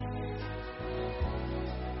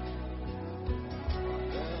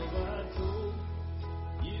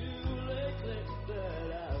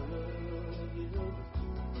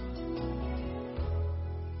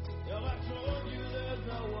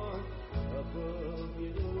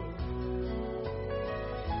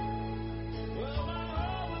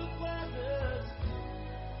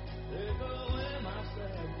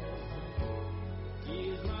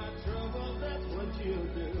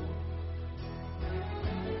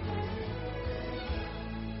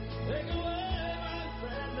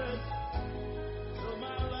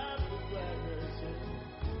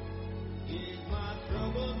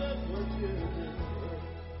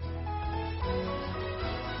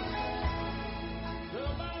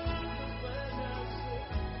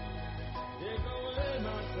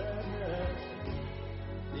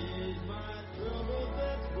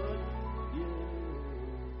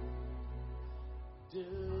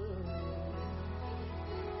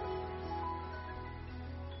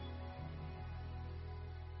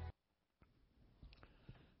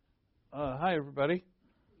Hi, everybody.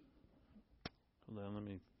 Hold on, let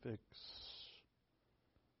me fix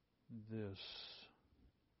this.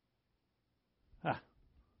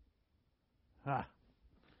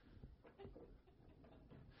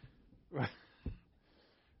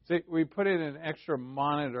 See, we put in an extra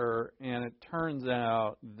monitor, and it turns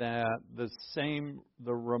out that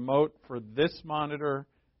the remote for this monitor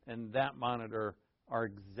and that monitor are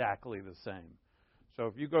exactly the same. So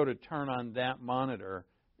if you go to turn on that monitor,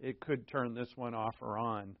 it could turn this one off or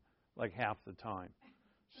on like half the time.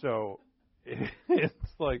 So it's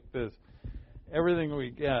like this. Everything we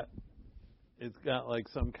get, it's got like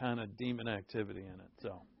some kind of demon activity in it.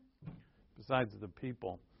 So besides the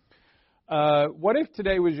people. What if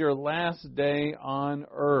today was your last day on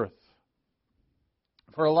earth?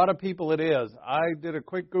 For a lot of people it is. I did a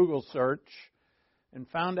quick Google search and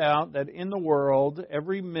found out that in the world,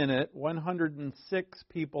 every minute, 106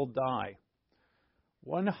 people die.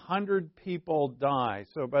 100 people die.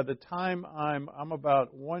 So by the time I'm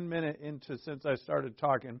about 1 minute into since I started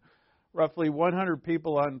talking, roughly 100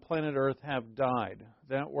 people on planet Earth have died.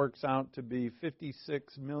 That works out to be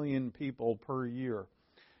 56 million people per year.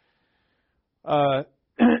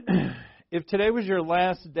 If today was your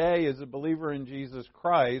last day as a believer in Jesus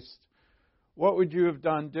Christ, what would you have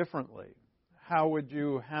done differently? How would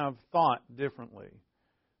you have thought differently?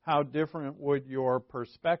 How different would your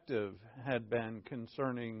perspective had been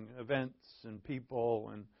concerning events and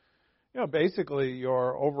people and, basically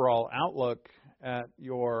your overall outlook at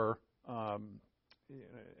your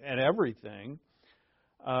at everything?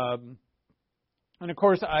 And of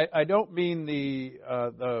course, I don't mean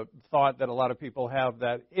the thought that a lot of people have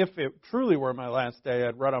that if it truly were my last day,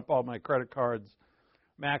 I'd run up all my credit cards,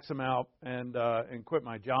 max them out, and quit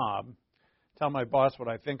my job. Tell my boss what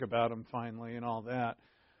I think about him finally and all that.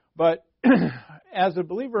 But as a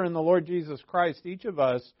believer in the Lord Jesus Christ, each of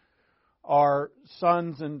us are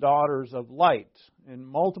sons and daughters of light. In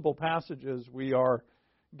multiple passages, we are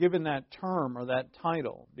given that term or that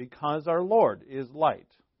title because our Lord is light.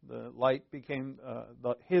 The light became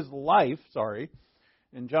His life.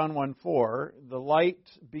 In John 1:4, the light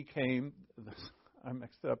became. I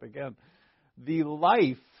mixed it up again. The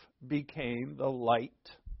life became the light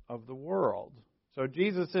of the world. So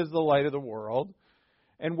Jesus is the light of the world,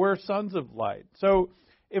 and we're sons of light. So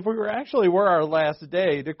if we were our last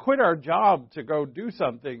day, to quit our job to go do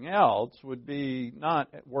something else would be not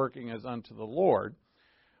working as unto the Lord.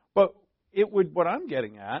 But it would, what I'm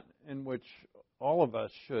getting at, in which all of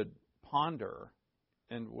us should ponder,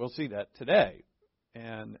 and we'll see that today,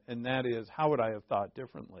 and that is, how would I have thought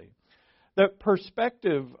differently? The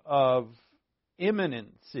perspective of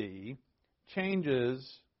imminency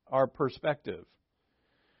changes our perspective.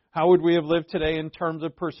 How would we have lived today in terms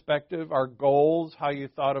of perspective, our goals, how you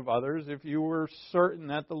thought of others, if you were certain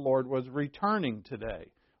that the Lord was returning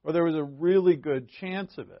today, or there was a really good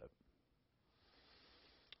chance of it?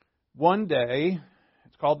 One day,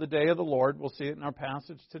 it's called the day of the Lord. We'll see it in our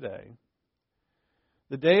passage today.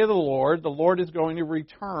 The day of the Lord is going to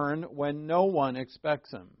return when no one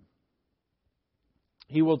expects Him.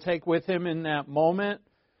 He will take with Him in that moment.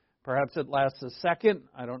 Perhaps it lasts a second.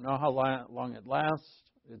 I don't know how long it lasts.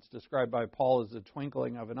 It's described by Paul as the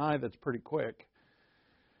twinkling of an eye. That's pretty quick.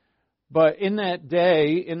 But in that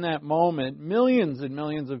day, in that moment, millions and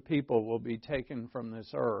millions of people will be taken from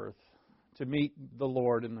this earth to meet the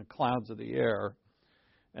Lord in the clouds of the air,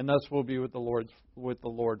 and thus will be with the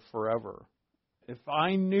Lord forever. If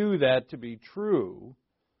I knew that to be true,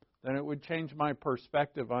 then it would change my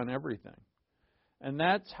perspective on everything. And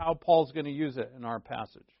that's how Paul's going to use it in our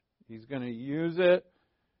passage. He's going to use it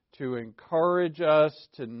to encourage us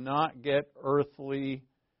to not get earthly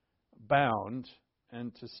bound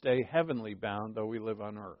and to stay heavenly bound, though we live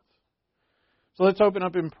on earth. So let's open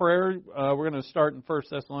up in prayer. We're going to start in 1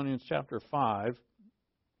 Thessalonians chapter 5.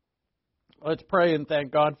 Let's pray and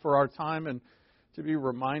thank God for our time and to be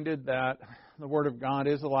reminded that the Word of God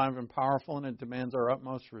is alive and powerful, and it demands our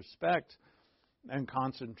utmost respect and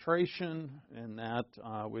concentration, and that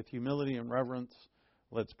with humility and reverence,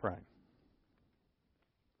 let's pray.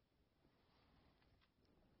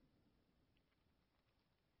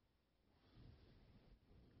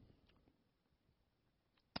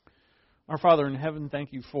 Our Father in heaven,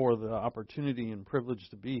 thank you for the opportunity and privilege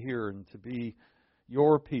to be here and to be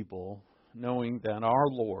your people, knowing that our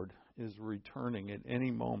Lord is returning at any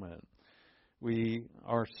moment. We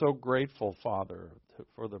are so grateful, Father,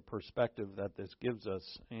 for the perspective that this gives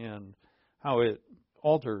us and how it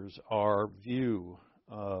alters our view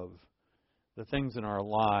of the things in our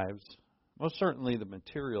lives, most certainly the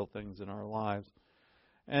material things in our lives,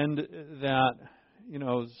 and that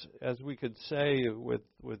as we could say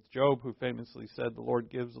with Job, who famously said, "The Lord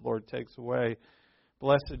gives, the Lord takes away.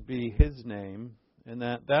 Blessed be His name." And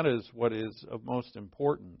that is what is of most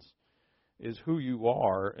importance, is who you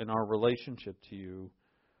are and our relationship to you,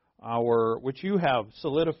 which you have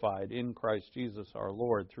solidified in Christ Jesus our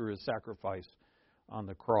Lord through His sacrifice on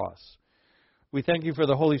the cross. We thank you for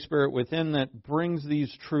the Holy Spirit within that brings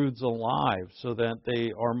these truths alive so that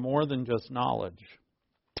they are more than just knowledge,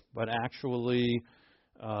 but actually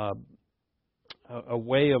a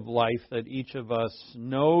way of life that each of us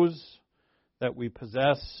knows that we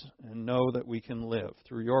possess and know that we can live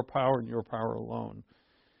through your power and your power alone.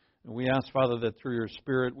 And we ask, Father, that through your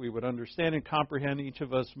Spirit we would understand and comprehend, each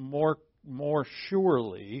of us more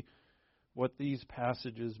surely, what these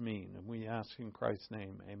passages mean. And we ask in Christ's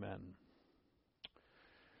name, amen.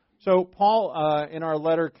 So Paul, in our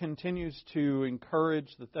letter, continues to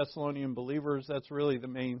encourage the Thessalonian believers. That's really the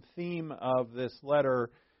main theme of this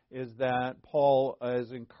letter, is that Paul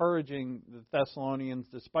is encouraging the Thessalonians,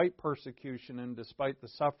 despite persecution and despite the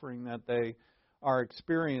suffering that they are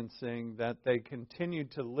experiencing, that they continue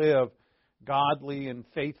to live godly and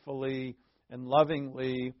faithfully and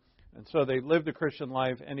lovingly. And so they live the Christian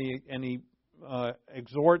life, and he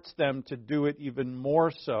exhorts them to do it even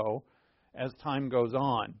more so as time goes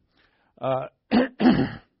on.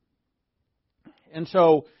 And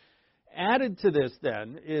so added to this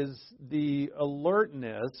then is the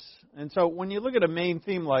alertness. And so when you look at a main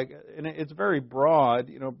theme, and it's very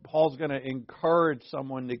broad, Paul's going to encourage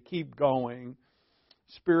someone to keep going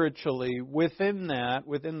spiritually. Within that,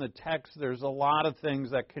 within the text, there's a lot of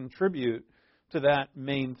things that contribute to that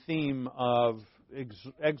main theme of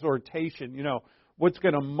exhortation. What's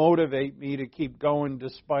going to motivate me to keep going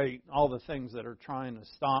despite all the things that are trying to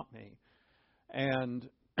stop me? And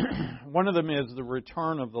one of them is the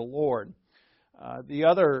return of the Lord. The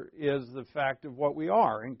other is the fact of what we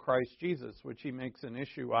are in Christ Jesus, which he makes an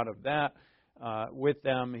issue out of that with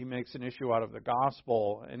them. He makes an issue out of the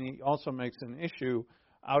gospel, and he also makes an issue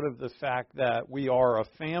out of the fact that we are a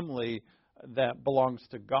family that belongs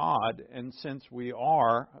to God, and since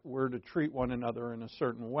we're to treat one another in a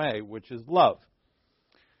certain way, which is love.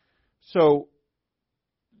 So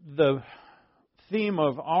the theme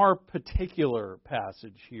of our particular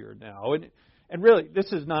passage here now, and really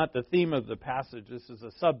this is not the theme of the passage, this is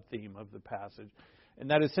a sub-theme of the passage, and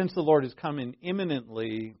that is, since the Lord is coming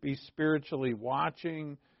imminently, be spiritually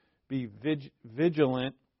watching, be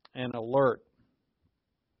vigilant and alert.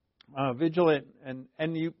 Vigilant,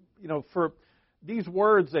 and you for these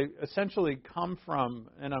words, they essentially come from,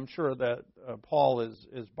 and I'm sure that Paul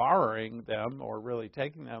is borrowing them or really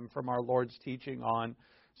taking them from our Lord's teaching on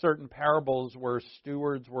certain parables where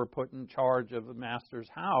stewards were put in charge of the master's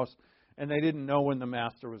house, and they didn't know when the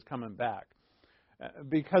master was coming back.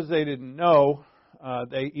 Because they didn't know,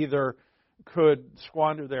 they either could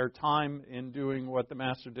squander their time in doing what the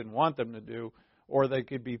master didn't want them to do, or they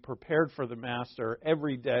could be prepared for the master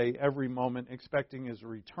every day, every moment, expecting his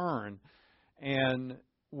return. And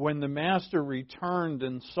when the master returned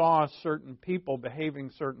and saw certain people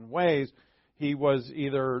behaving certain ways, he was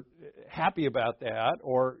either happy about that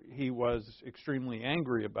or he was extremely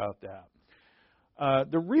angry about that.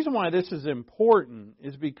 The reason why this is important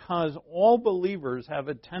is because all believers have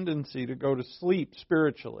a tendency to go to sleep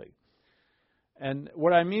spiritually. And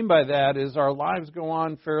what I mean by that is our lives go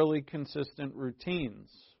on fairly consistent routines.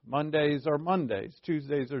 Mondays are Mondays.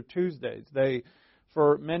 Tuesdays are Tuesdays.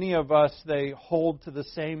 For many of us, they hold to the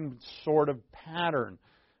same sort of pattern.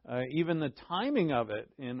 Even the timing of it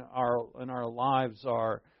in our lives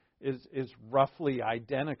is roughly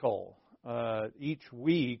identical each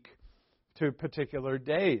week to particular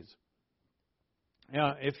days.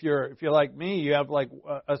 If you're like me, you have like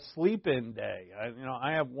a sleep-in day.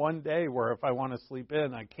 I have one day where if I want to sleep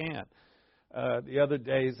in, I can't. The other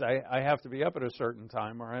days, I have to be up at a certain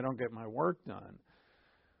time or I don't get my work done.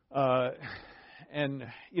 And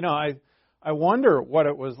I wonder what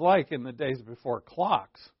it was like in the days before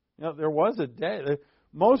clocks. There was a day.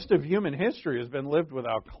 Most of human history has been lived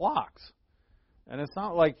without clocks, and it's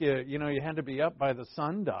not like you had to be up by the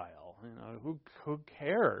sundial. Who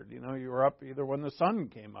cared? You were up either when the sun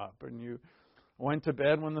came up and you went to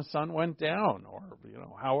bed when the sun went down, or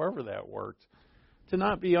however that worked. To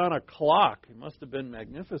not be on a clock, it must have been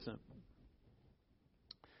magnificent.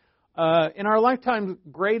 In our lifetime,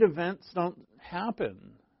 great events don't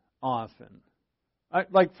happen often.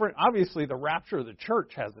 Obviously, the rapture of the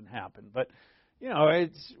church hasn't happened, but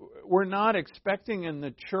we're not expecting in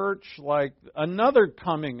the church like another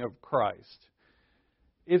coming of Christ.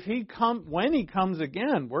 When he comes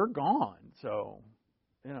again, we're gone. So,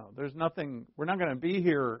 there's nothing, we're not going to be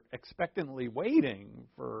here expectantly waiting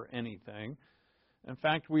for anything. In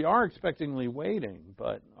fact, we are expectantly waiting,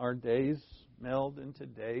 but our days meld into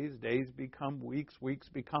days, days become weeks, weeks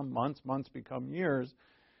become months, months become years.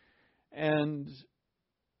 And,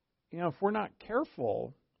 if we're not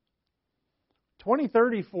careful, 20,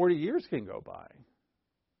 30, 40 years can go by.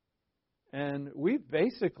 And we've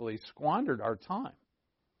basically squandered our time.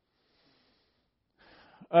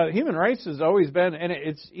 Human race has always been, and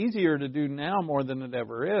it's easier to do now more than it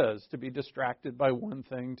ever is, to be distracted by one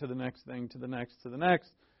thing to the next thing to the next to the next,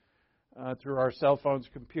 through our cell phones,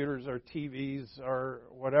 computers, our TVs, or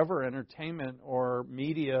whatever entertainment or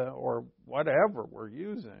media or whatever we're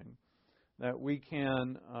using, that we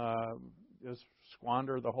can just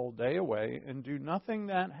squander the whole day away and do nothing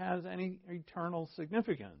that has any eternal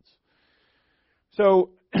significance.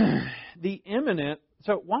 So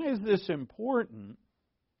so why is this important?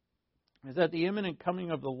 Is that the imminent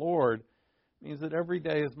coming of the Lord means that every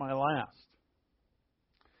day is my last.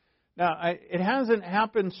 Now, it hasn't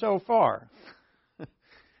happened so far,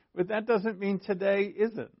 but that doesn't mean today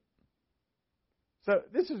isn't. So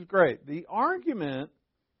this is great. The argument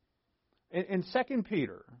in 2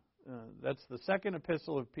 Peter, that's the second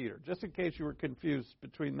epistle of Peter, just in case you were confused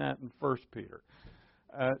between that and 1 Peter.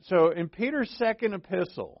 So in Peter's second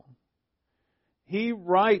epistle, he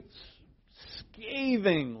writes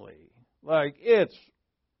scathingly, like it's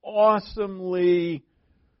awesomely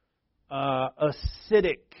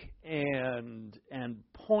acidic and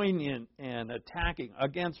poignant and attacking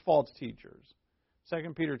against false teachers.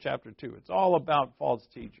 2 Peter chapter 2. It's all about false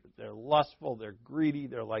teachers. They're lustful, they're greedy,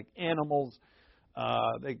 they're like animals.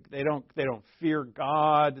 They don't fear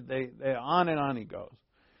God. They on and on he goes.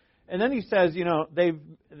 And then he says,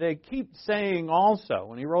 they keep saying also,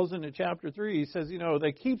 when he rolls into chapter 3, he says,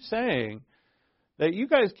 they keep saying that you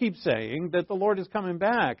guys keep saying that the Lord is coming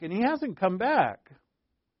back, and he hasn't come back.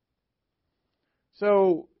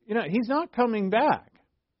 So, he's not coming back.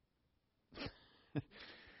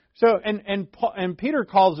 So, and Peter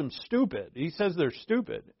calls them stupid. He says they're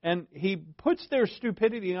stupid. And he puts their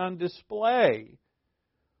stupidity on display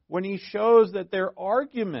when he shows that their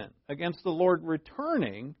argument against the Lord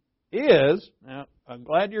returning is, now, I'm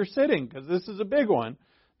glad you're sitting because this is a big one.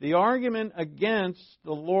 The argument against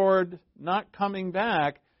the Lord not coming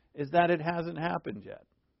back is that it hasn't happened yet.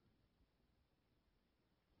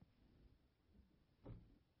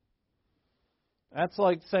 That's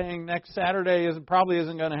like saying next Saturday probably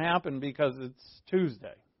isn't going to happen because it's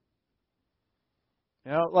Tuesday.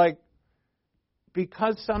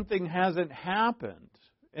 Because something hasn't happened.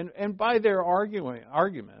 And by their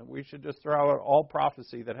argument, we should just throw out all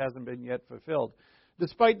prophecy that hasn't been yet fulfilled,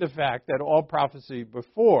 despite the fact that all prophecy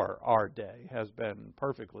before our day has been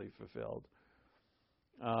perfectly fulfilled.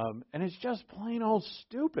 And it's just plain old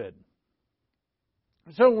stupid.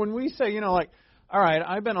 So when we say, all right,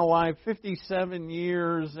 I've been alive 57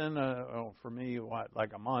 years and, for me,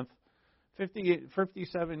 like a month,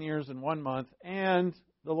 57 years and 1 month, and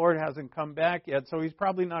the Lord hasn't come back yet, so he's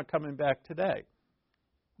probably not coming back today.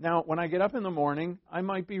 Now, when I get up in the morning, I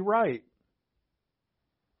might be right.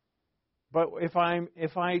 But if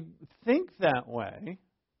I think that way,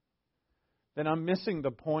 then I'm missing the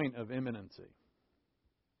point of imminency.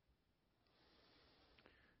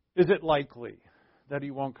 Is it likely that he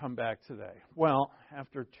won't come back today? Well,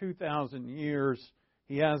 after 2,000 years,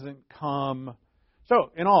 he hasn't come.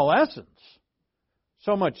 So, in all essence,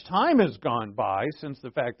 so much time has gone by since the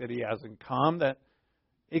fact that he hasn't come that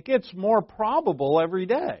it gets more probable every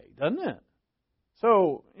day, doesn't it?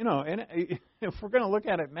 So, and if we're going to look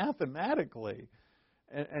at it mathematically,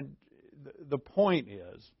 and the point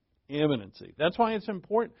is imminency. That's why it's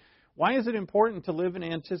important. Why is it important to live in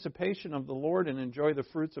anticipation of the Lord and enjoy the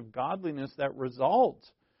fruits of godliness that result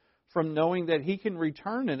from knowing that he can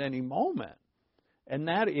return at any moment? And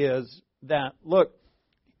that is that, look,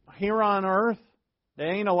 here on earth, there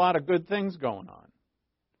ain't a lot of good things going on.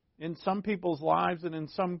 In some people's lives and in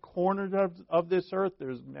some corners of this earth,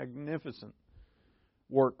 there's magnificent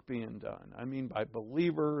work being done. I mean, by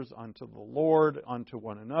believers, unto the Lord, unto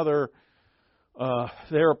one another.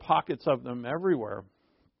 There are pockets of them everywhere.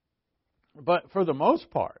 But for the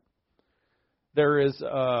most part, there is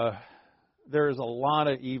a lot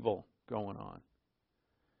of evil going on.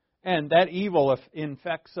 And that evil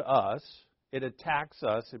infects us, it attacks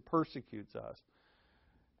us, it persecutes us.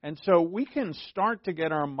 And so we can start to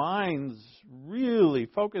get our minds really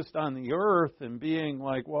focused on the earth and being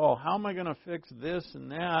like, well, how am I going to fix this and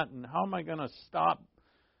that? And how am I going to stop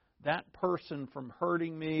that person from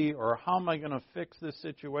hurting me? Or how am I going to fix this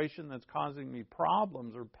situation that's causing me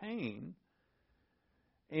problems or pain?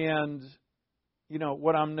 And,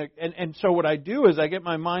 so what I do is I get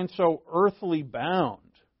my mind so earthly bound.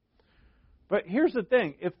 But here's the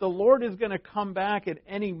thing. If the Lord is going to come back at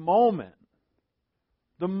any moment,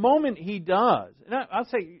 the moment He does, and I'll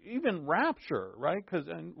say even rapture, right? Because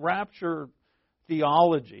in rapture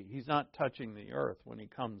theology, He's not touching the earth when He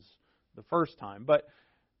comes the first time. But,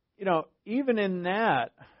 even in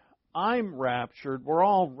that, I'm raptured. We're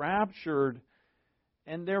all raptured.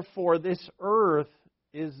 And therefore, this earth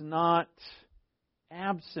is not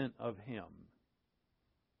absent of Him.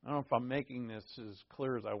 I don't know if I'm making this as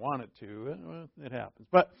clear as I want it to. It happens.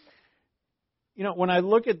 But, when I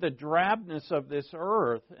look at the drabness of this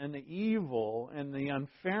earth and the evil and the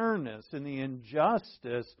unfairness and the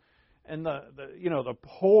injustice and the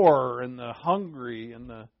poor and the hungry and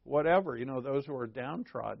the whatever, those who are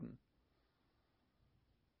downtrodden,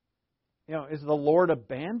 is the Lord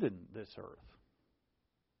abandoned this earth?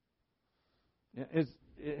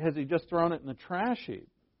 Has He just thrown it in the trash heap?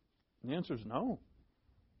 And the answer is no.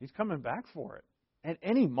 He's coming back for it at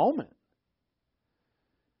any moment.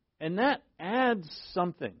 And that adds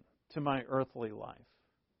something to my earthly life.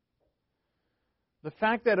 The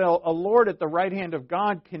fact that a Lord at the right hand of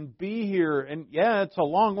God can be here, and it's a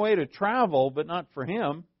long way to travel, but not for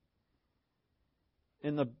Him.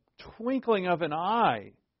 In the twinkling of an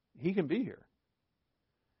eye, He can be here.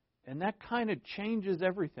 And that kind of changes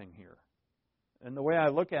everything here. And the way I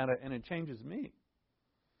look at it, and it changes me.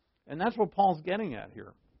 And that's what Paul's getting at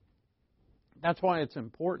here. That's why it's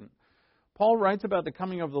important. Paul writes about the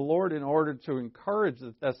coming of the Lord in order to encourage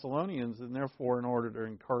the Thessalonians, and therefore in order to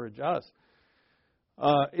encourage us.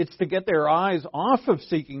 It's to get their eyes off of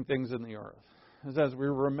seeking things in the earth. As we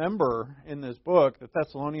remember in this book, the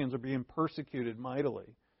Thessalonians are being persecuted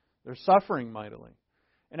mightily. They're suffering mightily.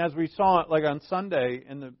 And as we saw, like on Sunday,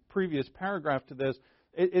 in the previous paragraph to this,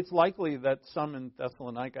 it's likely that some in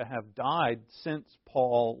Thessalonica have died since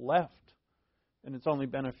Paul left. And it's only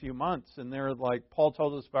been a few months. And they're like, Paul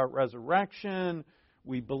told us about resurrection.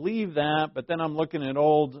 We believe that. But then I'm looking at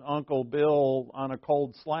old Uncle Bill on a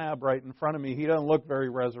cold slab right in front of me. He doesn't look very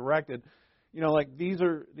resurrected. These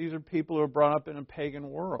are people who are brought up in a pagan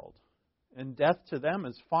world. And death to them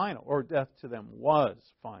is final, or death to them was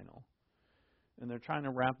final. And they're trying to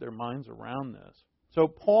wrap their minds around this. So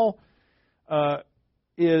Paul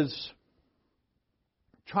is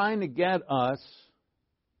trying to get us,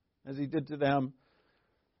 as he did to them,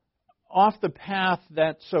 off the path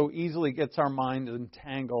that so easily gets our mind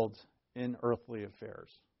entangled in earthly affairs.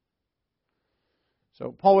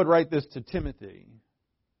 So Paul would write this to Timothy.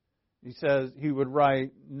 He says he would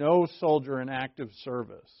write, "No soldier in active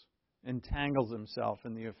service entangles himself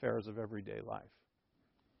in the affairs of everyday life."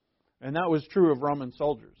 And that was true of Roman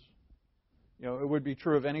soldiers. It would be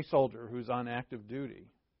true of any soldier who's on active duty.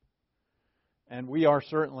 And we are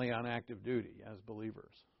certainly on active duty as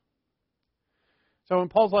believers. So in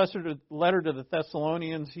Paul's letter to the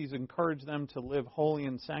Thessalonians, he's encouraged them to live holy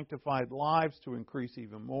and sanctified lives to increase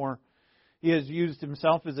even more. He has used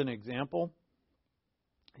himself as an example.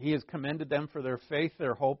 He has commended them for their faith,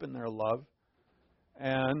 their hope, and their love.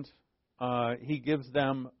 And he gives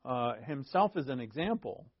them himself as an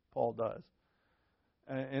example, Paul does,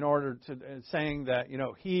 in order to saying that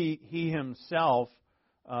he himself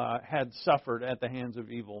had suffered at the hands of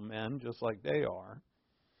evil men, just like they are.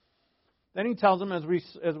 Then he tells them, as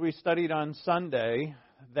we studied on Sunday,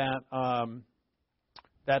 that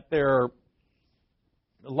their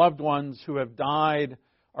loved ones who have died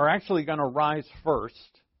are actually going to rise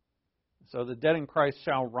first. So the dead in Christ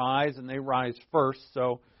shall rise, and they rise first.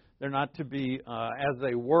 So they're not to be, as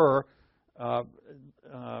they were,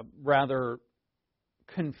 rather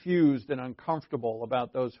confused and uncomfortable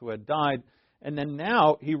about those who had died. And then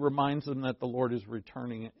now he reminds them that the Lord is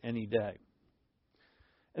returning any day.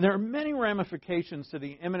 And there are many ramifications to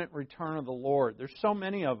the imminent return of the Lord. There's so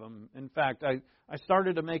many of them. In fact, I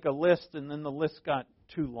started to make a list, and then the list got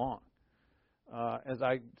too long as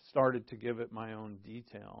I started to give it my own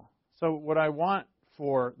detail. So what I want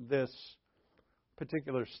for this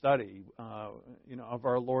particular study, of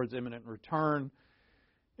our Lord's imminent return,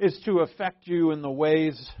 is to affect you in the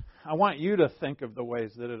ways, I want you to think of the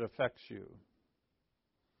ways that it affects you.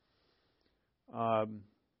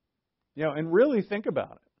 And really think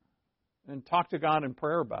about it. And talk to God in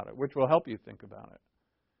prayer about it, which will help you think about it.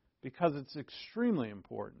 Because it's extremely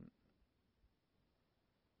important.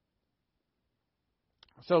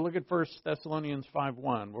 So look at 1 Thessalonians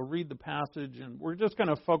 5:1. We'll read the passage, and we're just going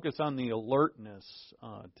to focus on the alertness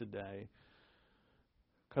today,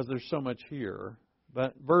 because there's so much here.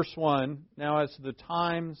 But verse 1, now as to the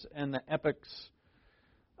times and the epochs.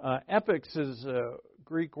 Epochs is a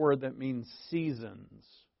Greek word that means seasons.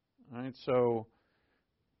 Right? So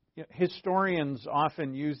Historians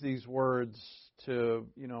often use these words to,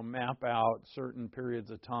 map out certain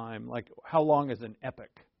periods of time, like how long is an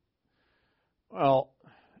epic? Well,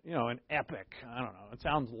 an epic, I don't know, it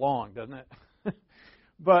sounds long, doesn't it?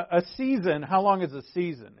 But a season, how long is a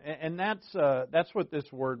season? And that's what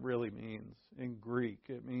this word really means in Greek.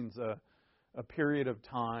 It means a period of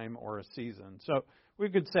time or a season. So we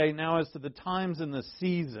could say now as to the times and the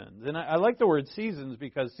seasons. And I like the word seasons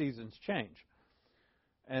because seasons change.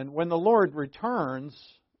 And when the Lord returns,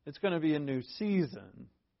 it's going to be a new season.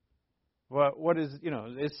 What is,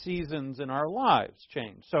 is seasons in our lives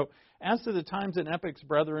change. So as to the times and epochs,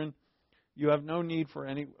 brethren, you have no need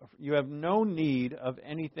of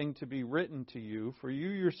anything to be written to you, for you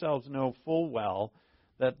yourselves know full well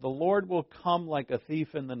that the Lord will come like a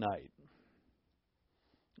thief in the night.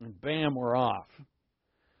 And bam, we're off.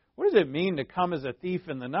 What does it mean to come as a thief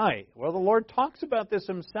in the night? Well, the Lord talks about this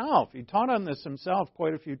himself. He taught on this himself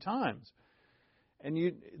quite a few times. And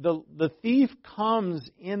the thief comes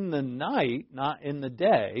in the night, not in the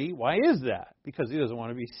day. Why is that? Because he doesn't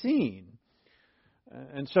want to be seen.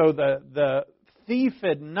 And so the thief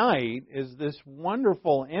at night is this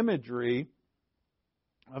wonderful imagery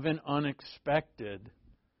of an unexpected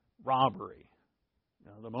robbery,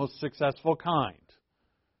 the most successful kind.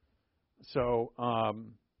 So,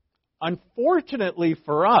 unfortunately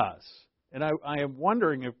for us, and I am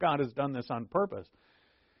wondering if God has done this on purpose,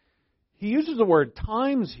 he uses the word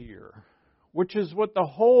times here, which is what the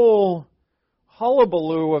whole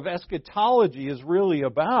hullabaloo of eschatology is really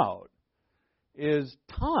about, is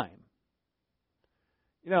time.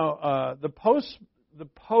 The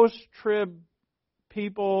post-trib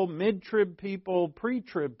people, mid-trib people,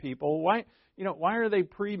 pre-trib people, why are they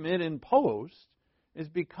pre, mid, and post? Is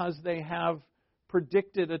because they have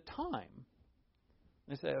predicted a time.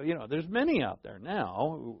 They say, there's many out there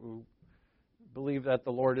now who believe that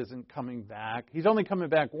the Lord isn't coming back. He's only coming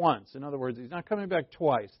back once. In other words, he's not coming back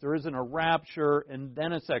twice. There isn't a rapture and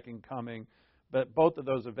then a second coming, but both of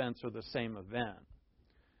those events are the same event.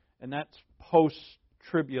 And that's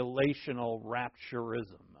post-tribulational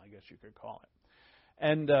rapturism, I guess you could call it.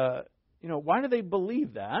 And, why do they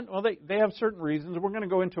believe that? Well, they have certain reasons. We're going to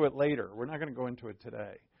go into it later. We're not going to go into it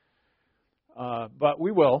today. But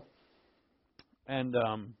we will. And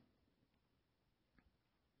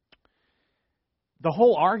the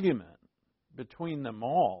whole argument between them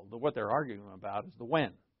all, what they're arguing about, is the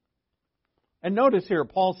when. And notice here,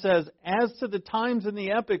 Paul says, as to the times and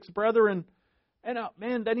the epochs, brethren, and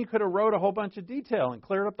then he could have wrote a whole bunch of detail and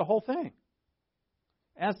cleared up the whole thing.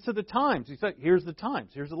 As to the times, he said, here's the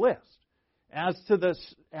times, here's a list. As to the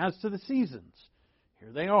seasons,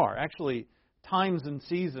 here they are. Actually, times and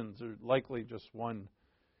seasons are likely just one.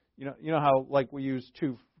 You know how like we use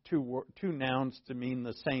two nouns to mean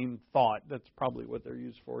the same thought. That's probably what they're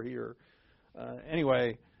used for here.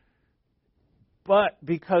 Anyway, but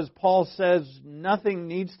because Paul says nothing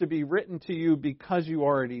needs to be written to you because you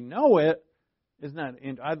already know it, isn't that?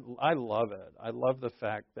 I love it. I love the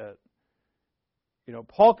fact that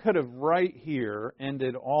Paul could have right here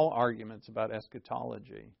ended all arguments about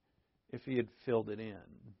eschatology if he had filled it in.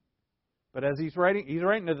 But as he's writing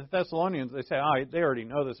to the Thessalonians, they say, they already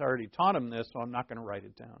know this, I already taught them this, so I'm not going to write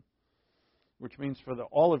it down. Which means for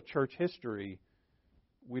all of church history,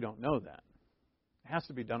 we don't know that. It has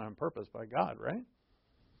to be done on purpose by God, right?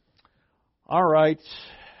 All right,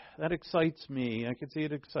 that excites me. I can see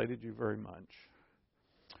it excited you very much.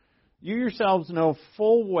 You yourselves know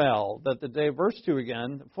full well that the day, verse 2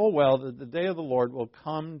 again, full well that the day of the Lord will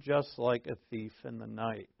come just like a thief in the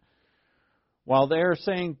night. While they are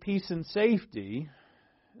saying peace and safety,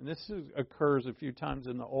 and this occurs a few times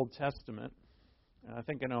in the Old Testament, and I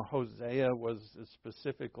think Hosea was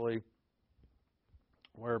specifically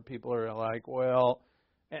where people are like, well,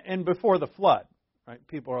 and before the flood, right?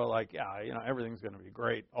 People are like, everything's going to be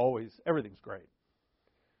great. Always, everything's great.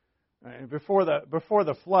 And before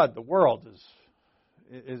the flood, the world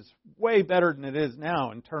is way better than it is now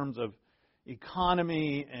in terms of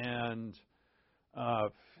economy and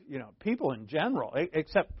people in general,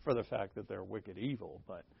 except for the fact that they're wicked evil.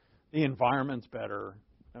 But the environment's better.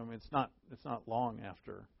 I mean, it's not long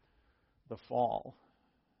after the fall.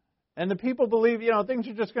 And the people believe, things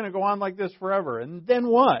are just going to go on like this forever. And then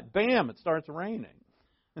what? Bam, it starts raining.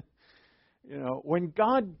 When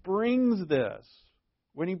God brings this,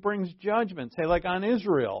 when he brings judgment, say like on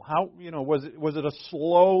Israel, how was it a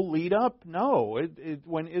slow lead up? No,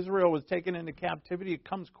 when Israel was taken into captivity, it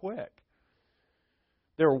comes quick.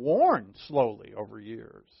 They're warned slowly over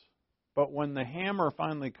years, but when the hammer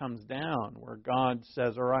finally comes down, where God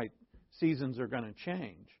says, "All right, seasons are going to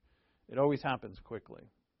change," it always happens quickly.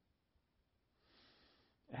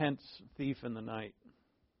 hence thief in the night.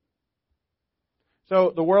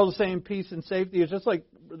 So the world is saying peace and safety. It's just like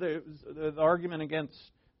the argument against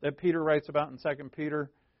that Peter writes about in 2 Peter.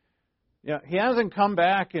 Yeah, he hasn't come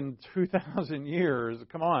back in 2,000 years.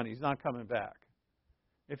 Come on, he's not coming back.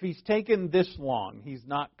 If he's taken this long, he's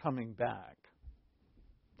not coming back.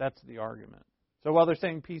 That's the argument. So while they're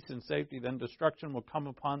saying peace and safety, then destruction will come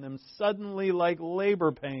upon them suddenly like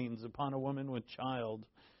labor pains upon a woman with child,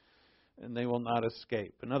 and they will not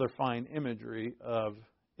escape. Another fine imagery of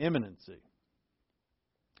imminency.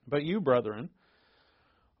 But you, brethren,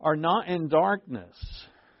 are not in darkness,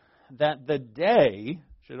 that the day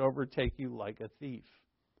should overtake you like a thief.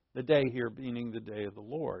 The day here meaning the day of the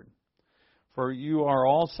Lord. For you are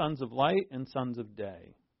all sons of light and sons of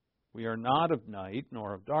day. We are not of night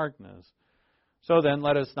nor of darkness. So then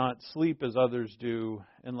let us not sleep as others do,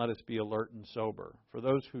 and let us be alert and sober. For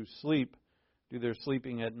those who sleep do their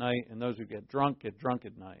sleeping at night, and those who get drunk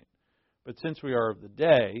at night. But since we are of the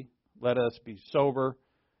day, let us be sober,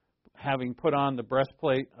 having put on the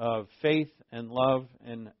breastplate of faith and love,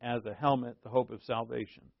 and as a helmet, the hope of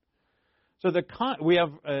salvation. So we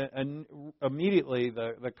have immediately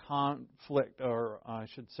the conflict, or I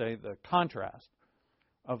should say the contrast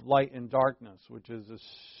of light and darkness, which is a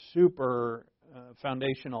super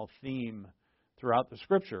foundational theme throughout the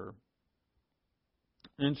Scripture.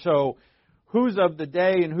 And so, who's of the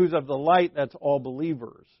day and who's of the light, that's all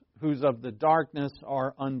believers. Who's of the darkness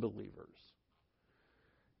are unbelievers.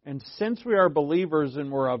 And since we are believers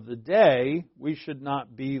and we're of the day, we should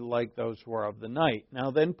not be like those who are of the night. Now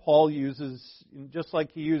then Paul uses, just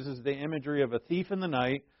like he uses the imagery of a thief in the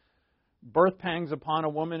night, birth pangs upon a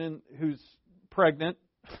woman who's pregnant.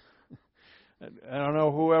 I don't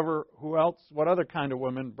know who else, what other kind of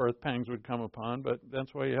woman birth pangs would come upon, but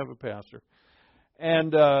that's why you have a pastor.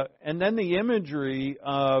 And then the imagery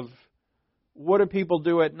of what do people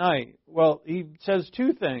do at night? Well, he says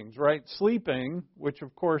two things, right? Sleeping, which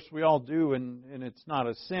of course we all do, and it's not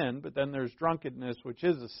a sin, but then there's drunkenness, which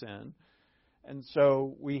is a sin. And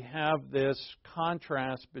so we have this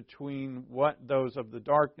contrast between what those of the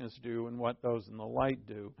darkness do and what those in the light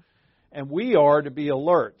do. And we are to be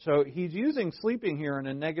alert. So he's using sleeping here in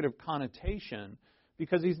a negative connotation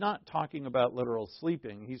because he's not talking about literal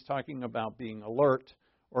sleeping. He's talking about being alert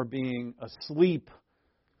or being asleep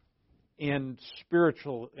in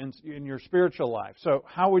your spiritual life. So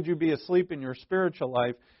how would you be asleep in your spiritual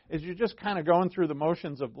life? Is you're just kind of going through the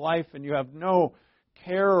motions of life and you have no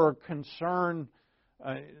care or concern.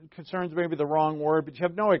 Concern's maybe the wrong word, but you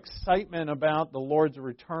have no excitement about the Lord's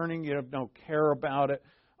returning. You have no care about it.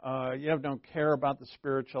 You have no care about the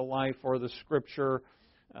spiritual life or the Scripture,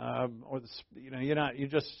 you're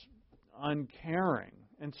just uncaring.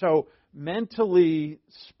 And so mentally,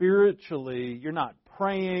 spiritually, you're not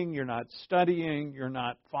praying, you're not studying, you're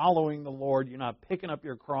not following the Lord, you're not picking up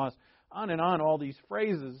your cross, on and on, all these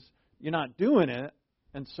phrases, you're not doing it,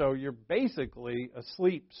 and so you're basically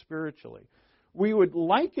asleep spiritually. We would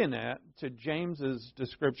liken it to James's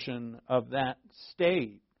description of that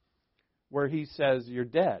state where he says you're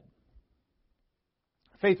dead.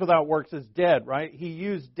 Faith without works is dead, right? He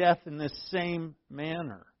used death in this same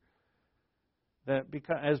manner. That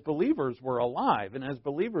because as believers we're alive and as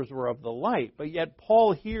believers we're of the light. But yet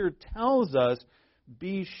Paul here tells us,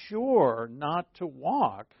 be sure not to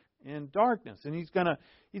walk in darkness. And he's going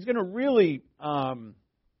to really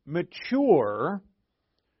mature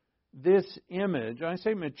this image. I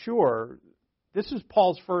say mature. This is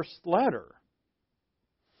Paul's first letter.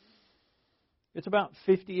 It's about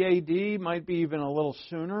 50 A.D., might be even a little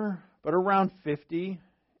sooner, but around 50.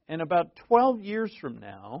 And about 12 years from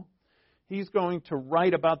now, he's going to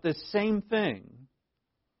write about this same thing,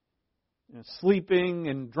 sleeping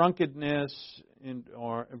and drunkenness,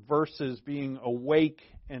 or versus being awake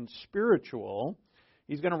and spiritual.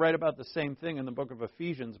 He's going to write about the same thing in the book of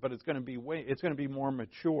Ephesians, but it's going to be more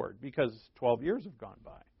matured because 12 years have gone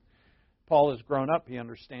by. Paul has grown up; he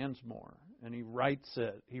understands more, and he writes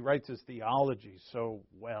it. He writes his theology so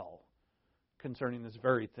well concerning this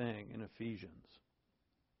very thing in Ephesians.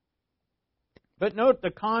 But note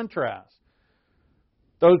the contrast.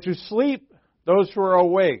 Those who sleep, those who are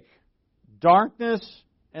awake, darkness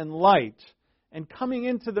and light. And coming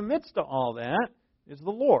into the midst of all that is the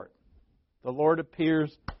Lord. The Lord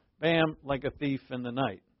appears, bam, like a thief in the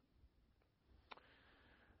night.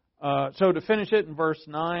 So to finish it in verse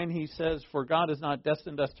 9, he says, for God has not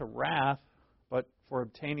destined us to wrath, but for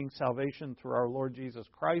obtaining salvation through our Lord Jesus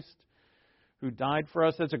Christ, who died for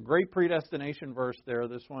us. That's a great predestination verse there.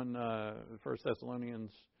 This one, 1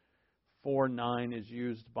 Thessalonians 4:9 is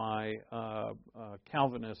used by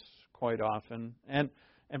Calvinists quite often. And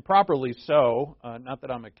And properly so. Not that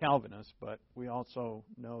I'm a Calvinist, but we also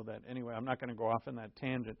know that. Anyway, I'm not going to go off on that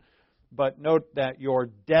tangent. But note that you're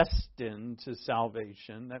destined to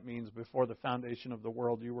salvation. That means before the foundation of the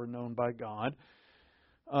world you were known by God.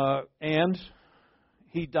 And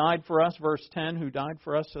He died for us, verse 10, who died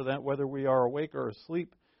for us so that whether we are awake or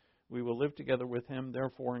asleep, we will live together with Him.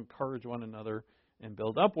 Therefore, encourage one another and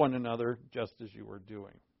build up one another just as you are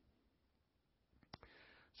doing.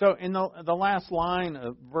 So in the last line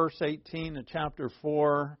of verse 18 of chapter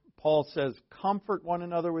 4, Paul says, comfort one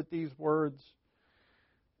another with these words.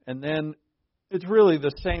 And then it's really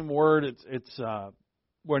the same word. It's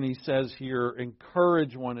when he says here,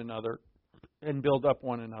 encourage one another and build up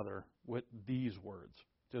one another with these words,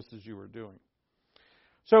 just as you were doing.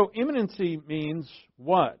 So imminency means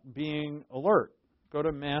what? Being alert. Go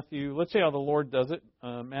to Matthew. Let's see how the Lord does it.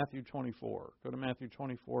 Matthew 24. Go to Matthew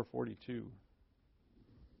 24:42.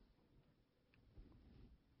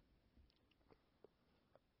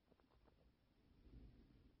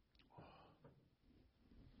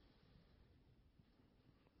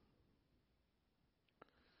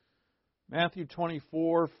 Matthew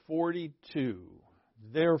 24:42.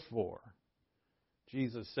 Therefore,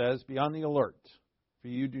 Jesus says, be on the alert, for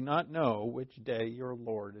you do not know which day your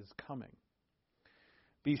Lord is coming.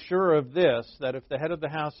 Be sure of this, that if the head of the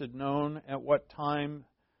house had known at what time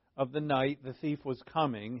of the night the thief was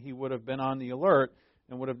coming, he would have been on the alert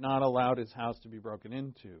and would have not allowed his house to be broken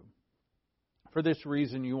into. For this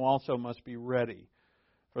reason, you also must be ready,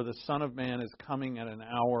 for the Son of Man is coming at an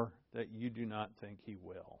hour that you do not think He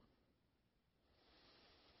will.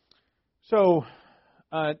 So,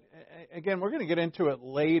 again, we're going to get into it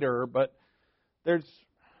later, but there's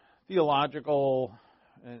theological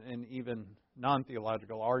and even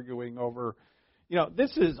non-theological arguing over,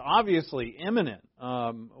 this is obviously imminent.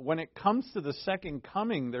 When it comes to the second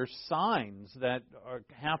coming, there's signs that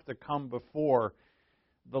have to come before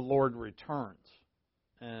the Lord returns.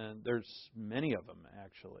 And there's many of them,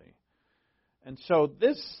 actually. And so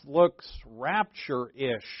this looks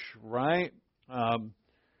rapture-ish, right?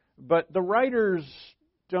 But the writers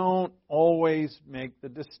don't always make the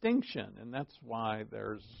distinction, and that's why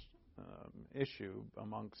there's issue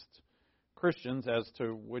amongst Christians as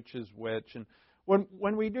to which is which. And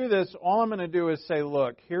when we do this, all I'm going to do is say,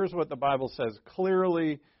 look, here's what the Bible says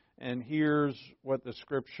clearly, and here's what the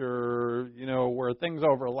Scripture, where things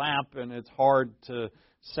overlap and it's hard to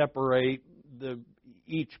separate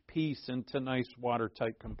each piece into nice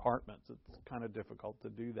watertight compartments. It's kind of difficult to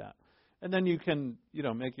do that. And then you can,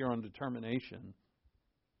 make your own determination.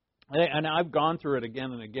 And I've gone through it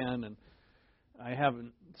again and again, and I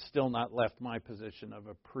haven't still not left my position of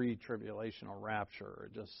a pre-tribulational rapture.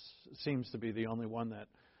 It just seems to be the only one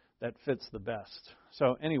that fits the best.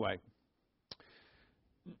 So anyway.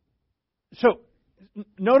 So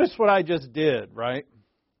notice what I just did, right?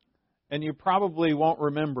 And you probably won't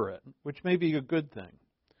remember it, which may be a good thing.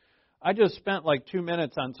 I just spent like 2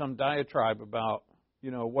 minutes on some diatribe about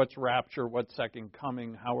what's rapture, what's second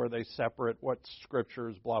coming, how are they separate, what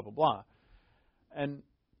scriptures, blah, blah, blah. And,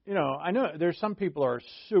 I know there's some people who are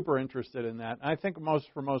super interested in that. I think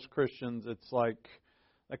for most Christians, it's like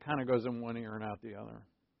that kind of goes in one ear and out the other.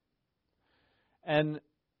 And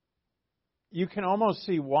you can almost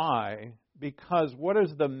see why, because what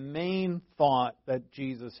is the main thought that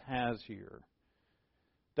Jesus has here?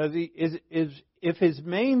 If his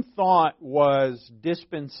main thought was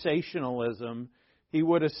dispensationalism, He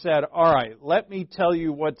would have said, all right, let me tell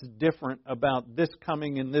you what's different about this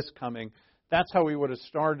coming and this coming. That's how he would have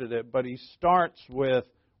started it. But he starts with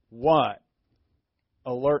what?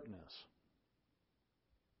 Alertness.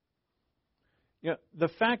 The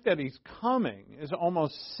fact that he's coming is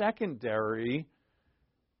almost secondary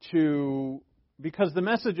to, because the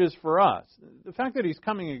message is for us. The fact that he's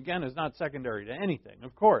coming again is not secondary to anything,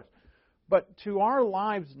 of course. But to our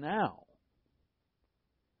lives now,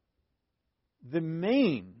 the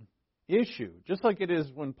main issue, just like it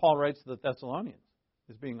is when Paul writes to the Thessalonians,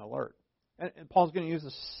 is being alert. And Paul's going to use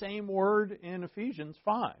the same word in Ephesians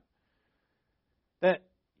 5. That,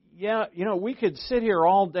 we could sit here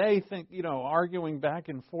all day arguing back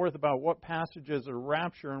and forth about what passages are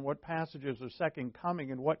rapture and what passages are second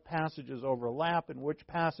coming and what passages overlap and which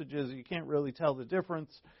passages you can't really tell the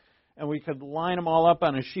difference. And we could line them all up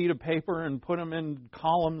on a sheet of paper and put them in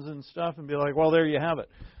columns and stuff and be like, well, there you have it.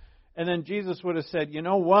 And then Jesus would have said, you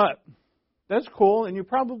know what? That's cool, and you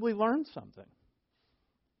probably learned something.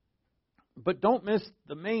 But don't miss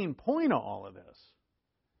the main point of all of this.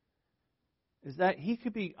 Is that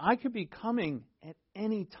I could be coming at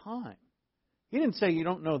any time. He didn't say you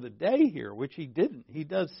don't know the day here, which he didn't. He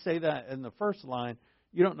does say that in the first line.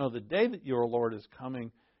 You don't know the day that your Lord is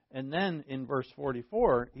coming. And then in verse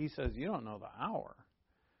 44, he says, you don't know the hour.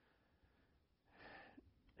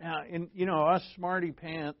 Now, us smarty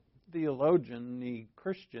pants theologian, the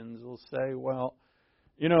Christians will say, well,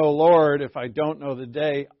 Lord, if I don't know the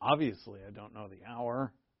day, obviously I don't know the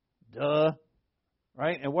hour. Duh.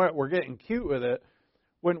 Right? And we're getting cute with it.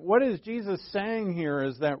 What is Jesus saying here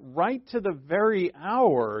is that right to the very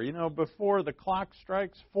hour, before the clock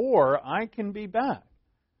strikes 4, I can be back.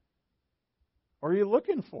 Are you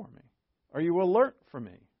looking for me? Are you alert for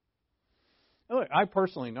me? Look, I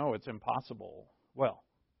personally know it's impossible. Well,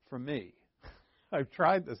 for me. I've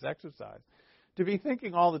tried this exercise. To be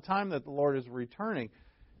thinking all the time that the Lord is returning.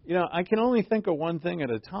 I can only think of one thing at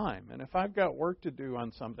a time. And if I've got work to do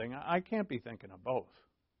on something, I can't be thinking of both.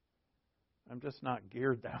 I'm just not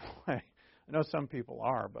geared that way. I know some people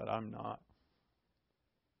are, but I'm not.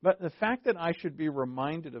 But the fact that I should be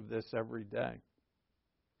reminded of this every day.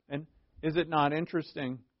 And is it not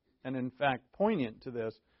interesting and in fact poignant to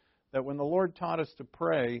this, that when the Lord taught us to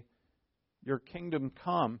pray, your kingdom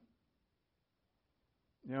come,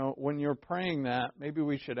 when you're praying that, maybe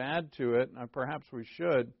we should add to it, and perhaps we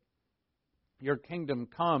should, your kingdom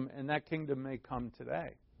come, and that kingdom may come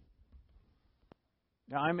today.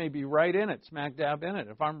 Now, I may be right in it, smack dab in it.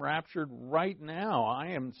 If I'm raptured right now, I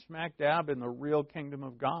am smack dab in the real kingdom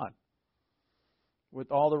of God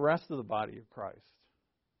with all the rest of the body of Christ.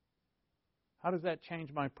 How does that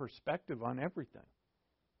change my perspective on everything?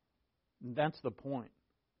 And that's the point.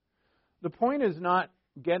 The point is not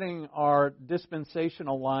getting our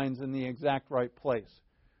dispensational lines in the exact right place.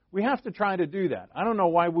 We have to try to do that. I don't know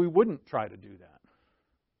why we wouldn't try to do that.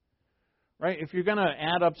 Right? If you're going to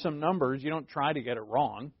add up some numbers, you don't try to get it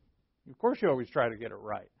wrong. Of course you always try to get it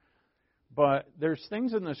right. But there's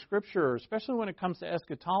things in the Scripture, especially when it comes to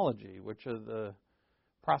eschatology, which are the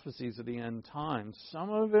prophecies of the end times, some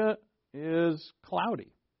of it is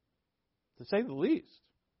cloudy, to say the least.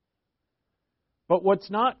 But what's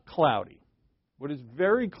not cloudy, what is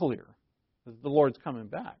very clear is the Lord's coming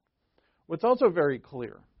back. What's also very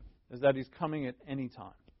clear is that He's coming at any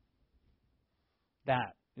time.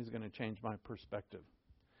 That is going to change my perspective.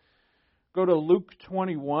 Go to Luke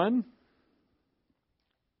 21.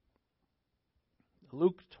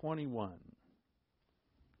 Luke 21.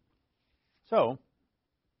 So,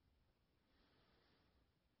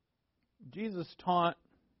 Jesus taught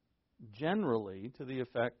generally to the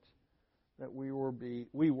effect that we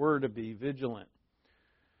were to be vigilant.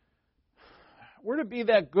 We're to be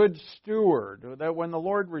that good steward, that when the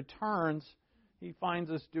Lord returns, He finds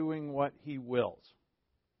us doing what He wills.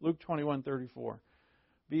 Luke 21:34.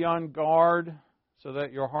 Be on guard so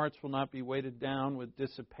that your hearts will not be weighted down with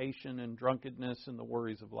dissipation and drunkenness and the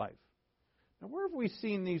worries of life. Now, where have we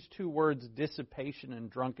seen these two words, dissipation and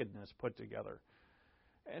drunkenness, put together?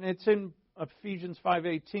 And it's in Ephesians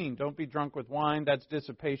 5:18. Don't be drunk with wine, that's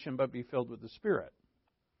dissipation, but be filled with the Spirit.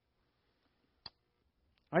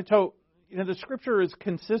 The Scripture is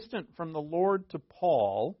consistent from the Lord to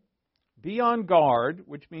Paul. Be on guard,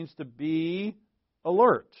 which means to be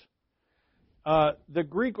alert. The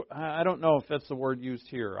Greek, I don't know if that's the word used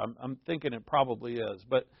here. I'm thinking it probably is.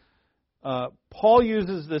 But Paul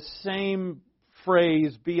uses the same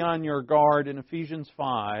phrase, be on your guard, in Ephesians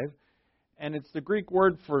 5. And it's the Greek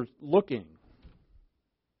word for looking.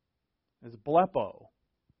 It's blepo.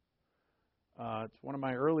 It's one of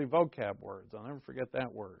my early vocab words. I'll never forget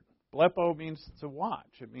that word. Blepo means to watch.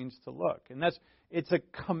 It means to look. And it's a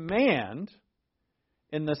command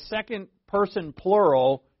in the second person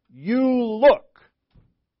plural, you look.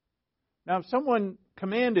 Now, if someone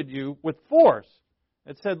commanded you with force,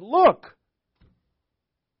 it said, look.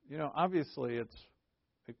 Obviously it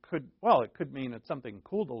could mean it's something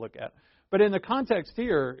cool to look at. But in the context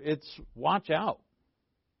here, it's watch out.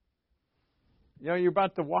 You're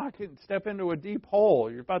about to step into a deep hole.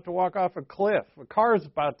 You're about to walk off a cliff. A car's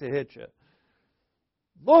about to hit you.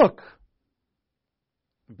 Look.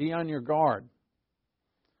 Be on your guard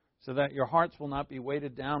so that your hearts will not be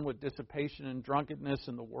weighted down with dissipation and drunkenness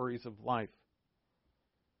and the worries of life.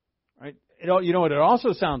 Right? What it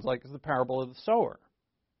also sounds like is the parable of the sower.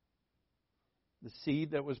 The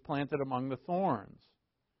seed that was planted among the thorns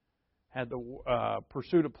had the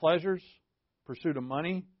pursuit of pleasures, pursuit of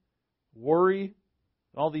money, worry.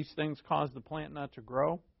 All these things cause the plant not to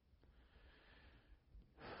grow.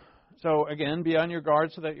 So again, be on your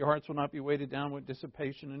guard so that your hearts will not be weighted down with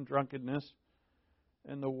dissipation and drunkenness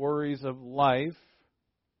and the worries of life.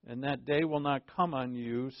 And that day will not come on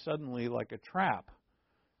you suddenly like a trap,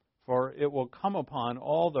 for it will come upon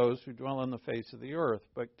all those who dwell on the face of the earth.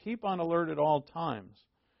 But keep on alert at all times.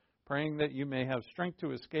 praying that you may have strength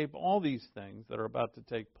to escape all these things that are about to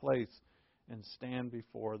take place and stand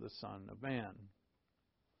before the Son of Man.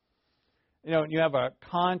 You have a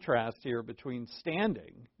contrast here between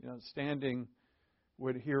standing. Standing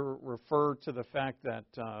would here refer to the fact that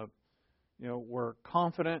we're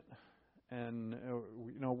confident and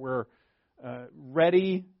we're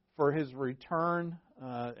ready for His return,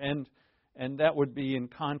 and that would be in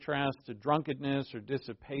contrast to drunkenness or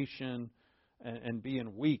dissipation and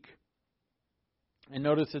being weak. And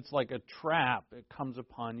notice it's like a trap. It comes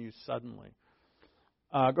upon you suddenly.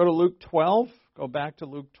 Go to Luke 12. Go back to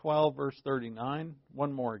Luke 12, verse 39.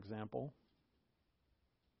 One more example.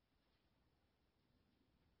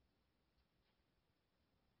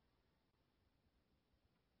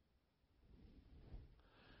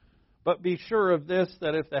 But be sure of this,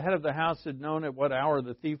 that if the head of the house had known at what hour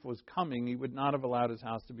the thief was coming, he would not have allowed his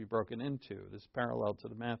house to be broken into. This is parallel to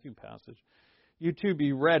the Matthew passage. You too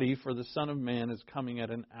be ready, for the Son of Man is coming at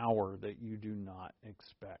an hour that you do not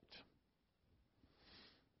expect.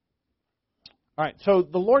 All right, so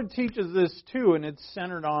the Lord teaches this too, and it's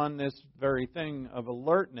centered on this very thing of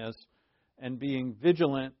alertness and being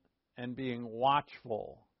vigilant and being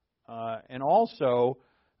watchful. And also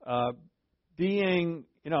being,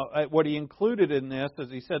 what He included in this, as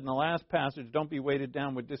He said in the last passage, don't be weighted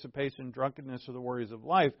down with dissipation, drunkenness, or the worries of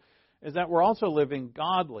life, is that we're also living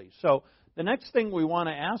godly. So the next thing we want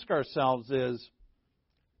to ask ourselves is,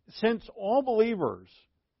 since all believers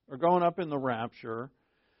are going up in the rapture,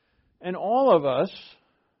 and all of us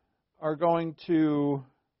are going to,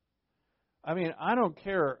 I don't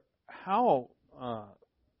care how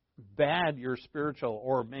bad your spiritual,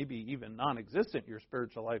 or maybe even non-existent your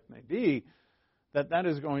spiritual life may be, that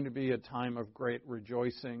is going to be a time of great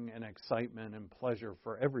rejoicing and excitement and pleasure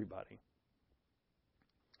for everybody.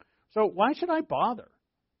 So why should I bother?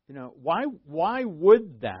 Why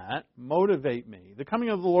would that motivate me? The coming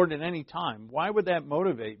of the Lord at any time, why would that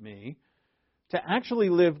motivate me to actually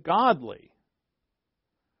live godly?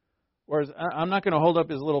 Whereas, I'm not going to hold up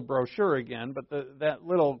his little brochure again, but that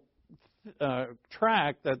little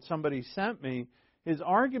tract that somebody sent me, his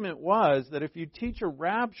argument was that if you teach a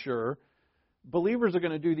rapture, believers are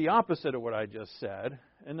going to do the opposite of what I just said,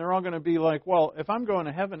 and they're all going to be like, well, if I'm going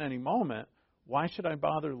to heaven any moment, why should I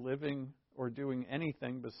bother living or doing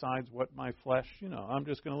anything besides what my flesh, I'm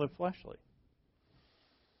just going to live fleshly.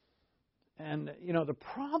 And, the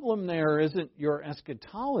problem there isn't your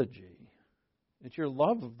eschatology. It's your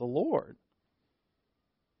love of the Lord.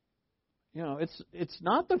 It's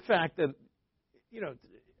not the fact that,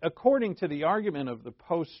 according to the argument of the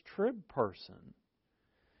post-trib person,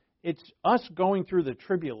 it's us going through the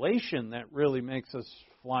tribulation that really makes us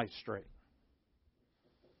fly straight.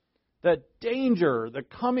 The danger, the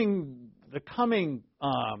coming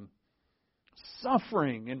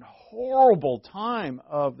suffering and horrible time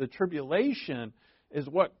of the tribulation is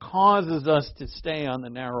what causes us to stay on the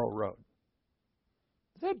narrow road.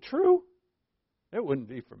 Is that true? It wouldn't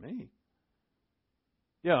be for me.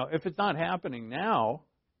 If it's not happening now,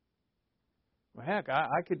 well, heck,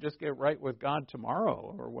 I could just get right with God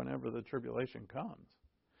tomorrow or whenever the tribulation comes.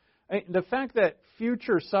 The fact that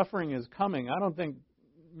future suffering is coming, I don't think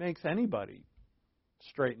makes anybody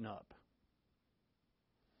straighten up.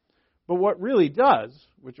 But what really does,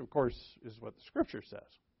 which of course is what the Scripture says,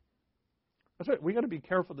 that's right, we got to be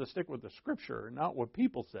careful to stick with the Scripture, not what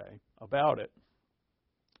people say about it.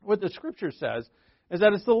 What the Scripture says is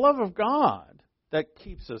that it's the love of God that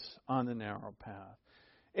keeps us on the narrow path.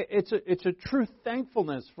 It's a true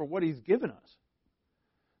thankfulness for what He's given us.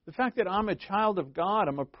 The fact that I'm a child of God,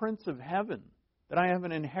 I'm a prince of heaven, that I have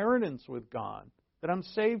an inheritance with God, that I'm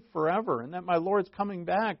saved forever, and that my Lord's coming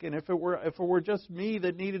back. And if it were just me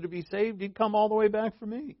that needed to be saved, He'd come all the way back for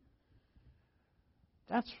me.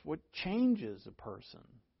 That's what changes a person.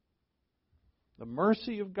 The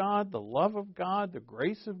mercy of God, the love of God, the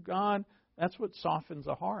grace of God, that's what softens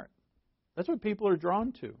a heart. That's what people are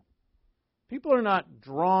drawn to. People are not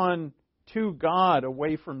drawn to God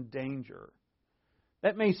away from danger.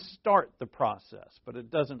 That may start the process, but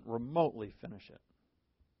it doesn't remotely finish it.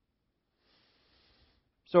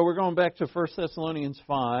 So we're going back to 1 Thessalonians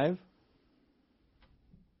 5.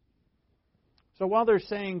 So while they're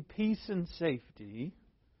saying peace and safety,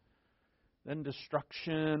 then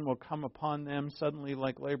destruction will come upon them suddenly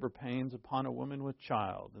like labor pains upon a woman with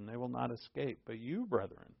child, and they will not escape. But you,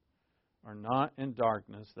 brethren, are not in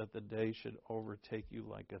darkness, that the day should overtake you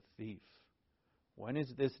like a thief. When is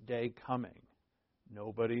this day coming?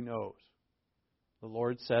 Nobody knows. The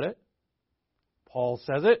Lord said it. Paul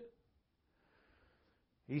says it.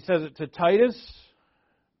 He says it to Titus.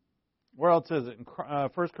 Where else is it? In 1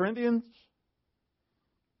 Corinthians?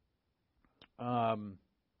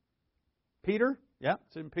 Peter. Yeah,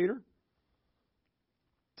 it's in Peter.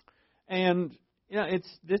 And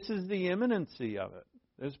this is the imminency of it.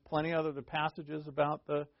 There's plenty of other passages about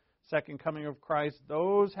the second coming of Christ.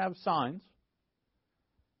 Those have signs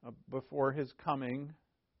before His coming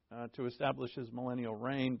to establish His millennial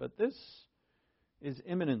reign. But this is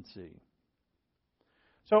imminency.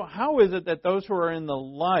 So how is it that those who are in the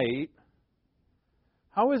light,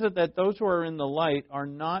 are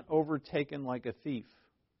not overtaken like a thief?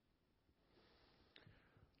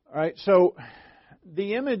 All right, so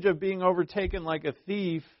the image of being overtaken like a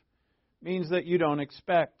thief means that you don't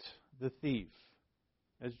expect the thief.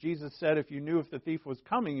 As Jesus said, if you knew if the thief was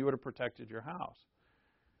coming, you would have protected your house.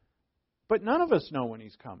 But none of us know when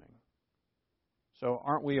he's coming. So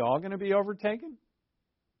aren't we all going to be overtaken?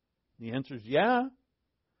 The answer is yeah.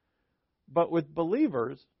 But with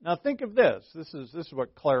believers, now think of this. This is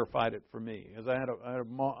what clarified it for me, because I had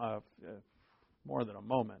more than a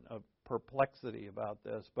moment of perplexity about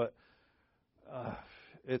this. But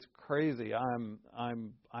it's crazy.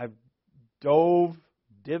 I've dove.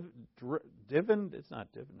 It's not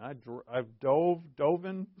divin. I've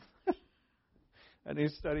doven. I need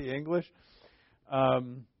to study English.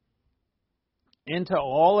 Into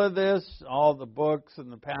all of this, all the books and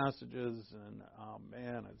the passages,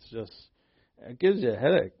 and it gives you a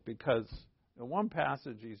headache, because in one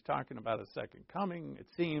passage he's talking about a second coming, it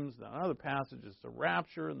seems. Then another passage is the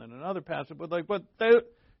rapture, and then another passage.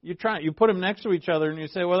 You put them next to each other and you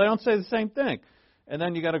say, well, they don't say the same thing. And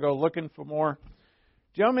then you got to go looking for more.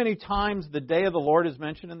 Do you know how many times the day of the Lord is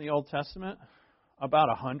mentioned in the Old Testament? About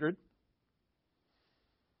 100.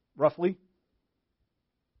 Roughly.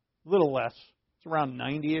 A little less. It's around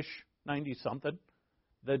 90-ish, 90-something.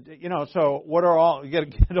 So what are all, you got to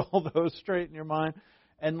get all those straight in your mind.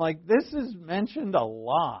 And this is mentioned a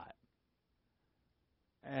lot.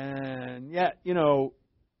 And yet,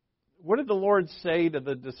 what did the Lord say to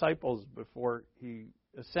the disciples before He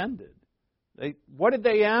ascended? What did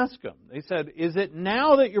they ask Him? They said, is it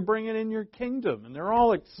now that you're bringing in your kingdom? And they're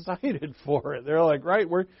all excited for it. They're like, right,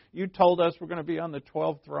 you told us we're going to be on the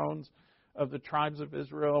 12 thrones of the tribes of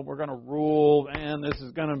Israel. We're going to rule, and this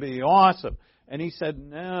is going to be awesome. And He said,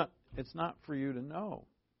 no, it's not for you to know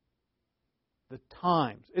the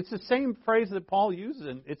times. It's the same phrase that Paul uses.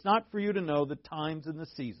 It's not for you to know the times and the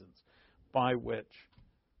seasons by which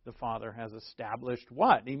the Father has established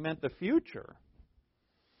what? He meant the future.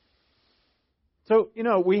 So,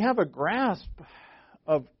 we have a grasp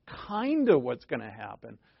of kind of what's going to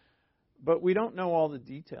happen, but we don't know all the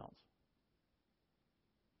details.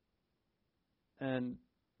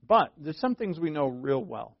 But there's some things we know real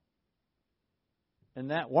well. And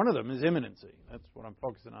that one of them is imminency. That's what I'm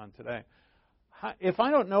focusing on today. If I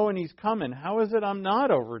don't know when He's coming, how is it I'm not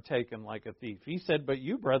overtaken like a thief? He said, but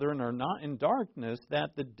you, brethren, are not in darkness,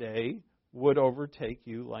 that the day would overtake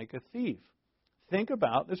you like a thief.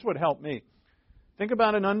 This would help me. Think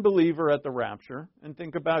about an unbeliever at the rapture, and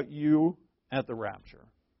think about you at the rapture.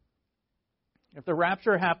 If the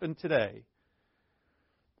rapture happened today,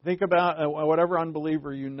 think about whatever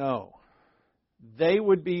unbeliever you know. They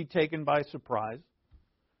would be taken by surprise,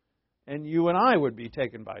 and you and I would be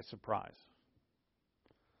taken by surprise.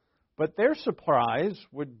 But their surprise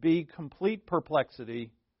would be complete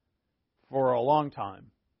perplexity for a long time.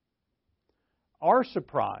 Our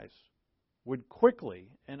surprise would quickly,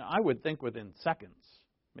 and I would think within seconds,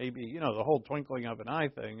 maybe, the whole twinkling of an eye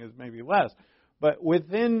thing is maybe less, but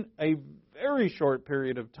within a very short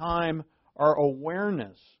period of time, our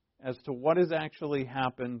awareness as to what has actually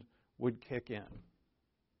happened would kick in.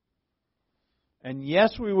 And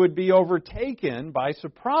yes, we would be overtaken by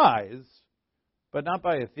surprise, but not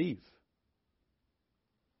by a thief.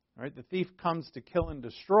 All right? The thief comes to kill and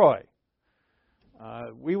destroy.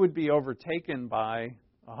 We would be overtaken by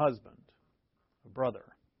a husband, a brother,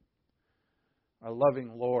 our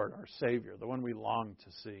loving Lord, our Savior, the one we long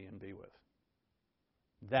to see and be with.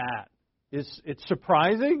 It's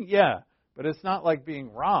surprising, yeah, but it's not like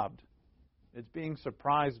being robbed. It's being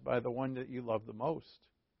surprised by the one that you love the most.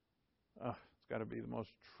 It's got to be the most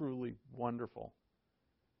truly wonderful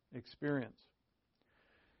experience.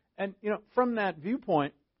 And, from that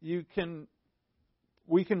viewpoint, we can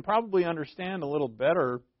probably understand a little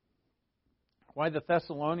better why the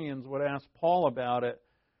Thessalonians would ask Paul about it.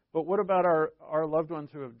 But what about our loved ones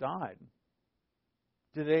who have died?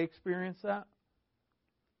 Do they experience that?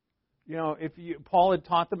 Paul had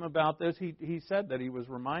taught them about this, he said that he was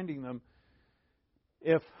reminding them,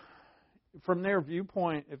 if from their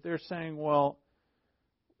viewpoint, if they're saying, well,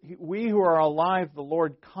 we who are alive, the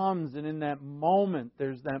Lord comes, and in that moment,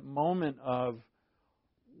 there's that moment of,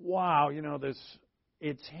 wow,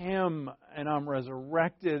 it's Him, and I'm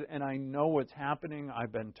resurrected, and I know what's happening.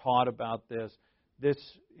 I've been taught about this. The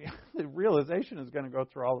realization is going to go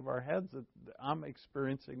through all of our heads that I'm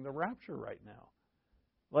experiencing the rapture right now.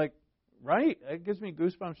 Like, right? It gives me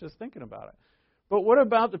goosebumps just thinking about it. But what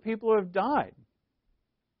about the people who have died?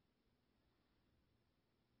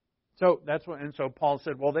 So that's what, and so Paul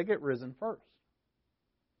said, well, they get risen first.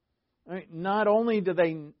 I mean, not only do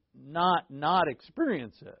they not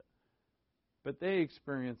experience it, but they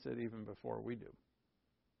experience it even before we do.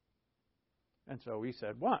 And so he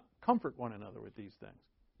said, what? Comfort one another with these things.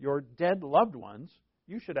 Your dead loved ones,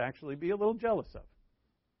 you should actually be a little jealous of,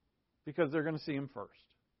 because they're going to see Him first.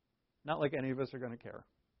 Not like any of us are going to care.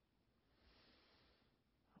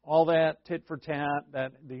 All that tit for tat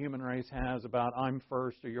that the human race has about I'm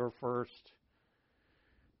first or you're first.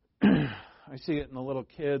 I see it in the little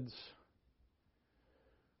kids.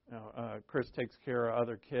 Chris takes care of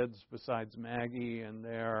other kids besides Maggie, and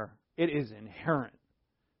it is inherent.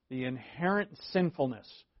 The inherent sinfulness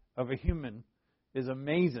of a human is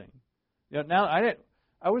amazing. Now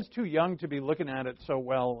I was too young to be looking at it so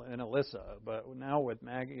well in Alyssa, but now with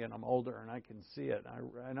Maggie and I'm older and I can see it.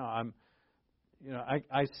 I know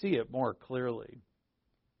I see it more clearly.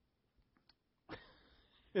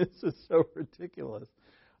 This is so ridiculous.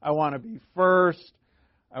 I want to be first.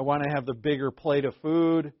 I want to have the bigger plate of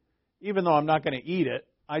food, even though I'm not going to eat it.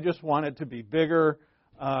 I just want it to be bigger.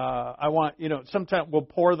 I want, sometimes we'll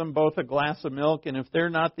pour them both a glass of milk, and if they're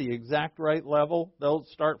not the exact right level, they'll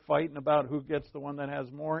start fighting about who gets the one that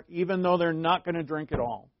has more, even though they're not going to drink it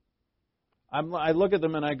all. I look at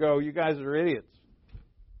them and I go, you guys are idiots.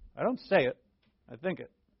 I don't say it. I think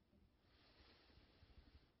it.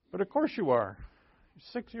 But of course you are.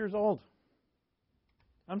 You're 6 years old.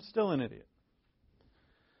 I'm still an idiot.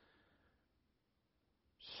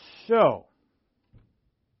 So,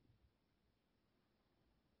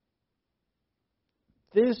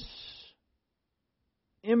 this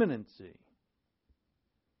imminency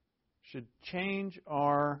should change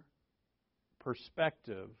our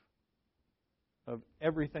perspective of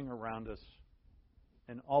everything around us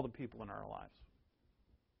and all the people in our lives.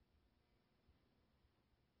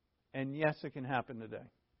 And yes, it can happen today.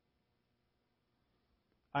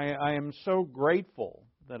 I am so grateful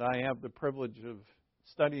that I have the privilege of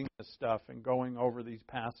studying this stuff and going over these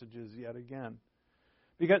passages yet again.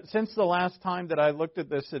 Because since the last time that I looked at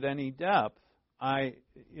this at any depth,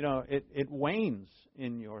 it wanes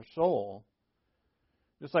in your soul.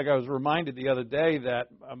 Just like I was reminded the other day that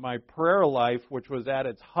my prayer life, which was at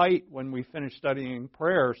its height when we finished studying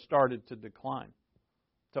prayer, started to decline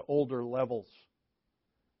to older levels.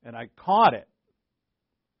 And I caught it.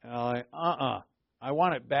 And I'm like, I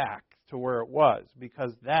want it back to where it was,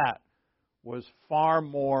 because that was far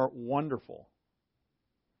more wonderful.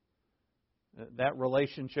 That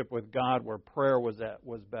relationship with God where prayer was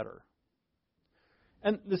better.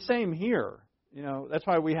 And the same here. That's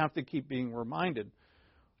why we have to keep being reminded.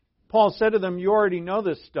 Paul said to them, you already know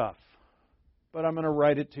this stuff, but I'm going to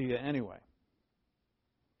write it to you anyway.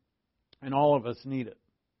 And all of us need it.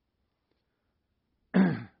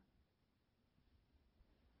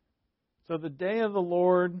 So the day of the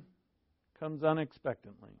Lord comes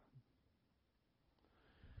unexpectedly.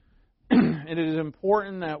 And it is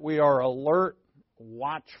important that we are alert,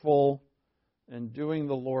 watchful, and doing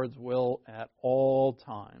the Lord's will at all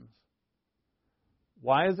times.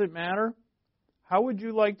 Why does it matter? How would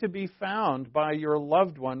you like to be found by your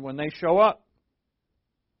loved one when they show up?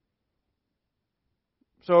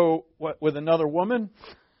 So, what, with another woman?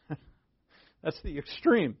 That's the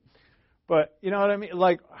extreme. But, you know what I mean?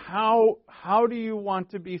 Like, how do you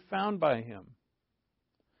want to be found by Him?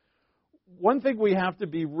 One thing we have to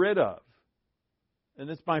be rid of, and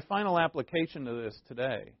it's my final application to this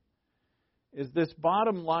today, is this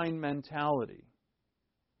bottom line mentality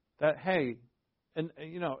that, hey, and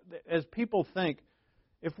as people think,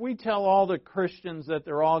 if we tell all the Christians that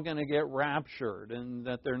they're all going to get raptured and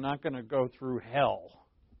that they're not going to go through hell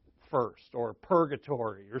first or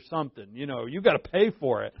purgatory or something, you got to pay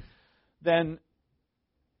for it, then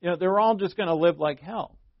they're all just going to live like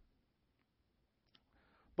hell.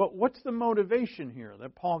 But what's the motivation here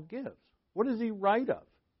that Paul gives? What does he write of?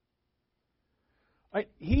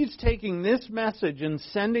 He's taking this message and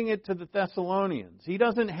sending it to the Thessalonians. He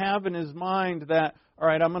doesn't have in his mind that, all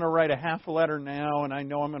right, I'm going to write a half a letter now, and I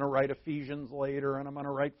know I'm going to write Ephesians later, and I'm going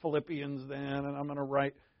to write Philippians then, and I'm going to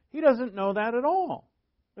write... He doesn't know that at all.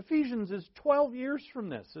 Ephesians is 12 years from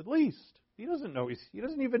this, at least. He doesn't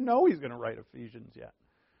even know he's going to write Ephesians yet.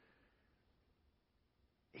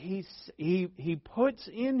 He puts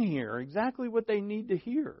in here exactly what they need to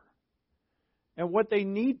hear. And what they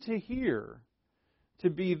need to hear to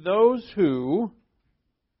be those who,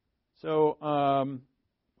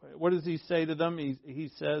 what does he say to them? He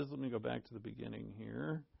says, let me go back to the beginning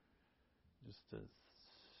here, just to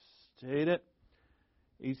state it.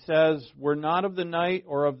 He says, we're not of the night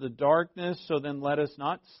or of the darkness, so then let us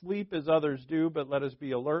not sleep as others do, but let us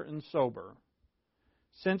be alert and sober.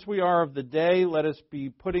 Since we are of the day, let us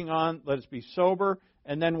be sober,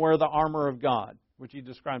 and then wear the armor of God, which he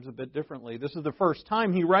describes a bit differently. This is the first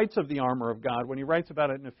time he writes of the armor of God. When he writes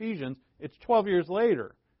about it in Ephesians, it's 12 years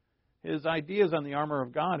later. His ideas on the armor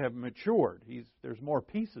of God have matured. There's more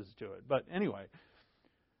pieces to it. But anyway,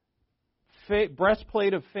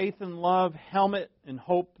 breastplate of faith and love, helmet and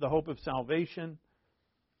hope, the hope of salvation.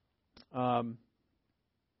 And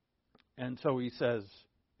so he says,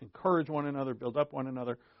 encourage one another, build up one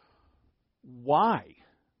another. Why?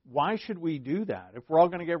 Why should we do that if we're all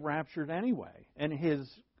going to get raptured anyway? And his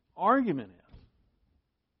argument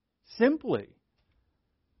is simply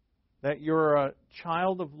that you're a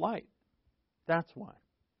child of light. That's why.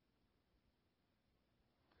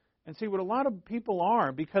 And see, what a lot of people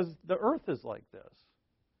are, because the earth is like this,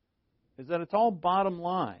 is that it's all bottom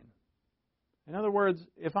line. In other words,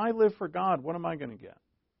 if I live for God, what am I going to get?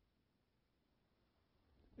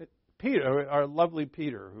 Peter, our lovely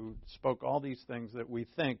Peter, who spoke all these things that we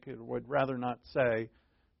think would rather not say,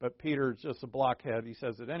 but Peter's just a blockhead. He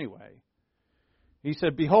says it anyway. He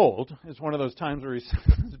said, behold, it's one of those times where he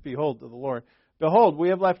says, behold to the Lord. Behold, we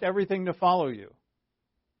have left everything to follow you.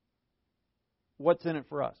 What's in it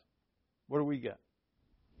for us? What do we get?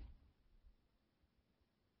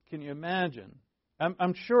 Can you imagine?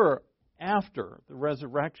 I'm sure after the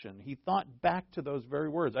resurrection, he thought back to those very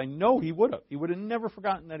words. I know he would have. He would have never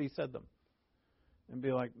forgotten that he said them. And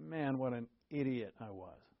be like, man, what an idiot I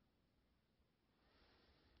was.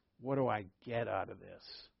 What do I get out of this?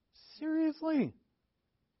 Seriously?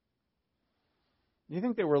 You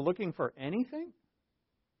think they were looking for anything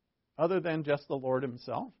other than just the Lord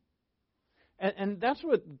himself? And that's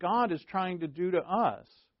what God is trying to do to us.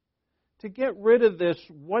 To get rid of this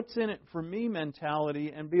what's in it for me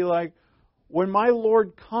mentality and be like, when my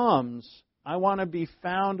Lord comes, I want to be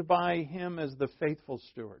found by him as the faithful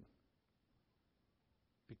steward.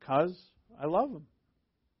 Because I love him.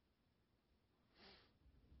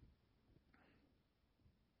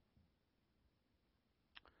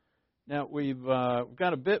 Now, we've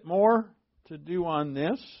got a bit more to do on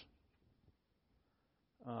this.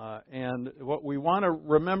 And what we want to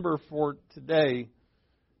remember for today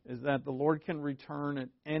is that the Lord can return at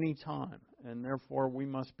any time. And therefore, we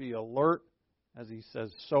must be alert, as he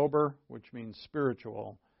says, sober, which means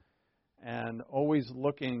spiritual, and always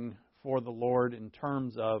looking for the Lord in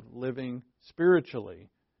terms of living spiritually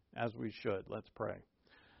as we should. Let's pray.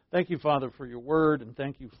 Thank you, Father, for your word, and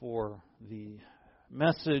thank you for the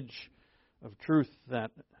message of truth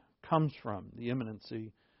that comes from the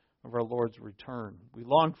imminency of our Lord's return. We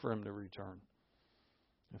long for him to return.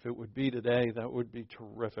 If it would be today, that would be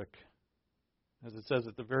terrific. As it says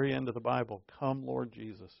at the very end of the Bible, come, Lord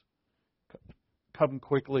Jesus. Come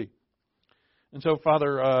quickly. And so,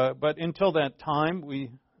 Father, but until that time,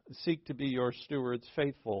 we seek to be your stewards,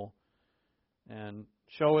 faithful, and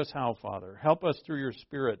show us how, Father. Help us through your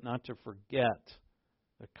Spirit not to forget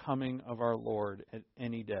the coming of our Lord at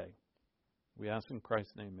any day. We ask in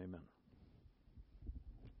Christ's name, amen.